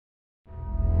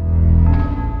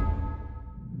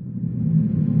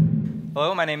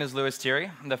Hello, my name is Louis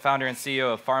Thierry. I'm the founder and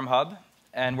CEO of FarmHub,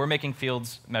 and we're making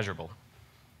fields measurable.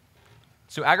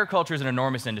 So agriculture is an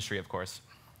enormous industry, of course.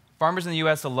 Farmers in the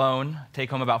US alone take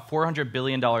home about $400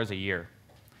 billion a year,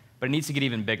 but it needs to get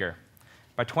even bigger.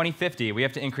 By 2050, we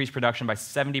have to increase production by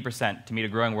 70% to meet a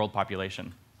growing world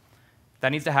population. That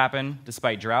needs to happen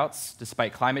despite droughts,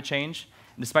 despite climate change,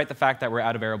 and despite the fact that we're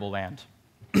out of arable land.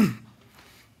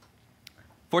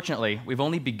 Fortunately, we've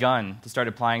only begun to start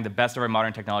applying the best of our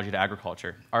modern technology to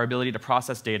agriculture, our ability to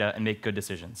process data and make good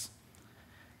decisions.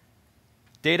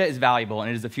 Data is valuable,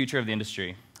 and it is the future of the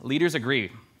industry. Leaders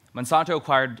agree. Monsanto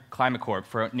acquired Climate Corp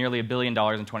for nearly $1 billion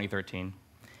in 2013,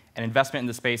 and investment in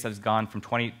the space has gone from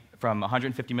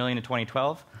 $150 million in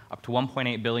 2012 up to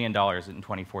 $1.8 billion in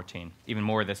 2014, even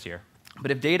more this year.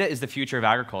 But if data is the future of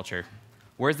agriculture,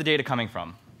 where's the data coming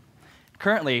from?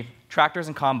 Currently, tractors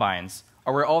and combines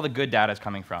are where all the good data is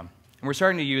coming from. And we're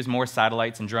starting to use more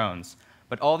satellites and drones,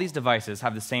 but all these devices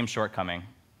have the same shortcoming.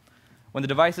 When the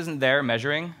device isn't there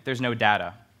measuring, there's no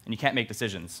data, and you can't make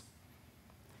decisions.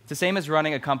 It's the same as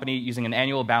running a company using an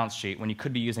annual balance sheet when you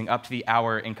could be using up to the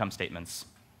hour income statements.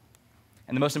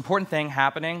 And the most important thing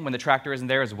happening when the tractor isn't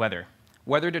there is weather.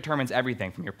 Weather determines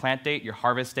everything from your plant date, your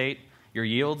harvest date, your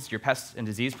yields, your pest and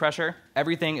disease pressure.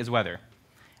 Everything is weather.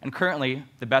 And currently,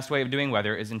 the best way of doing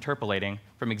weather is interpolating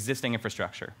from existing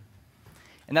infrastructure.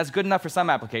 And that's good enough for some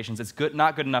applications. It's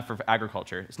not good enough for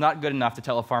agriculture. It's not good enough to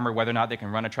tell a farmer whether or not they can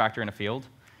run a tractor in a field.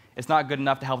 It's not good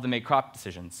enough to help them make crop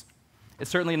decisions. It's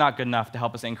certainly not good enough to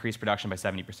help us increase production by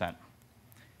 70%.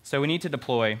 So we need to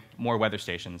deploy more weather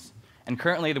stations. And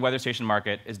currently, the weather station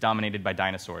market is dominated by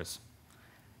dinosaurs.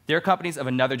 There are companies of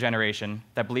another generation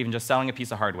that believe in just selling a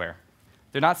piece of hardware.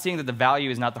 They're not seeing that the value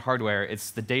is not the hardware,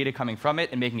 it's the data coming from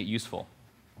it and making it useful.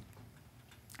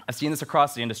 I've seen this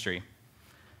across the industry.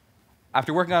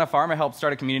 After working on a farm, I helped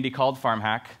start a community called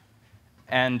FarmHack.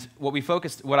 And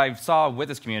what I saw with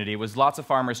this community was lots of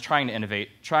farmers trying to innovate,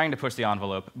 trying to push the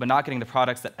envelope, but not getting the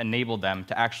products that enabled them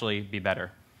to actually be better.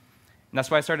 And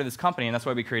that's why I started this company, and that's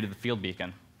why we created the Field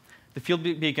Beacon. The Field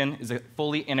Beacon is a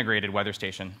fully integrated weather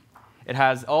station. It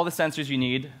has all the sensors you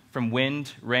need from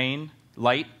wind, rain,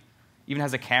 light, even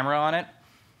has a camera on it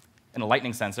and a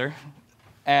lightning sensor.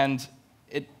 And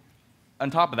on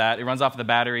top of that, it runs off of the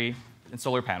battery and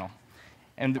solar panel.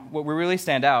 And what we really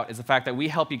stand out is the fact that we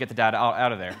help you get the data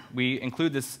out of there. We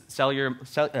include this cellular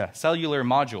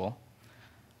module,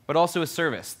 but also a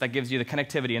service that gives you the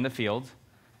connectivity in the field,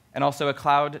 and also a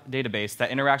cloud database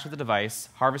that interacts with the device,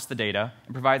 harvests the data,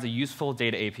 and provides a useful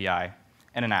data API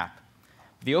and an app.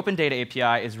 The Open Data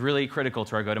API is really critical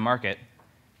to our go-to-market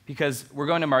because we're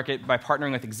going to market by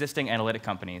partnering with existing analytic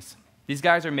companies. These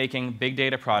guys are making big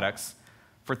data products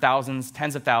for thousands,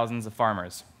 tens of thousands of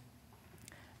farmers.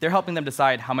 They're helping them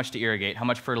decide how much to irrigate, how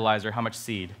much fertilizer, how much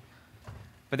seed.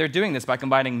 But they're doing this by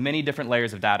combining many different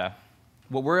layers of data.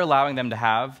 What we're allowing them to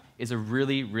have is a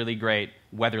really, really great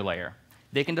weather layer.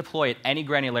 They can deploy at any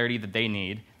granularity that they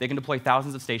need. They can deploy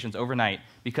thousands of stations overnight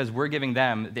because we're giving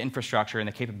them the infrastructure and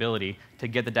the capability to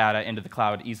get the data into the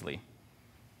cloud easily.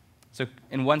 So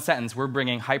in one sentence, we're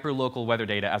bringing hyper-local weather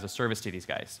data as a service to these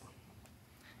guys.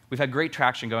 We've had great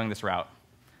traction going this route.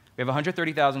 We have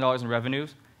 $130,000 in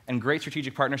revenues and great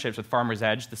strategic partnerships with Farmers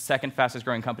Edge, the second fastest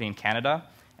growing company in Canada,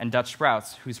 and Dutch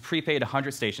Sprouts, who's prepaid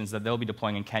 100 stations that they'll be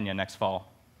deploying in Kenya next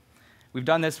fall. We've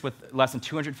done this with less than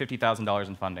 $250,000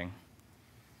 in funding.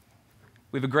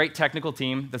 We have a great technical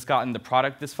team that's gotten the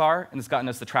product this far, and that's gotten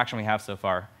us the traction we have so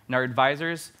far. And our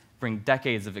advisors bring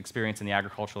decades of experience in the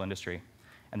agricultural industry,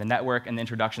 and the network and the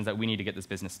introductions that we need to get this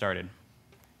business started.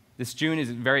 This June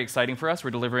is very exciting for us. We're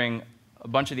delivering a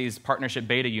bunch of these partnership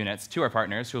beta units to our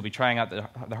partners who will be trying out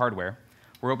the hardware.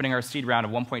 We're opening our seed round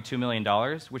of $1.2 million,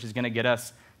 which is going to get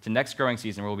us to next growing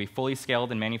season where we'll be fully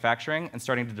scaled in manufacturing and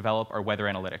starting to develop our weather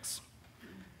analytics.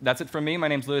 That's it from me. My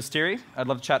name's Louis Thierry. I'd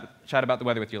love to chat about the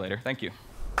weather with you later. Thank you.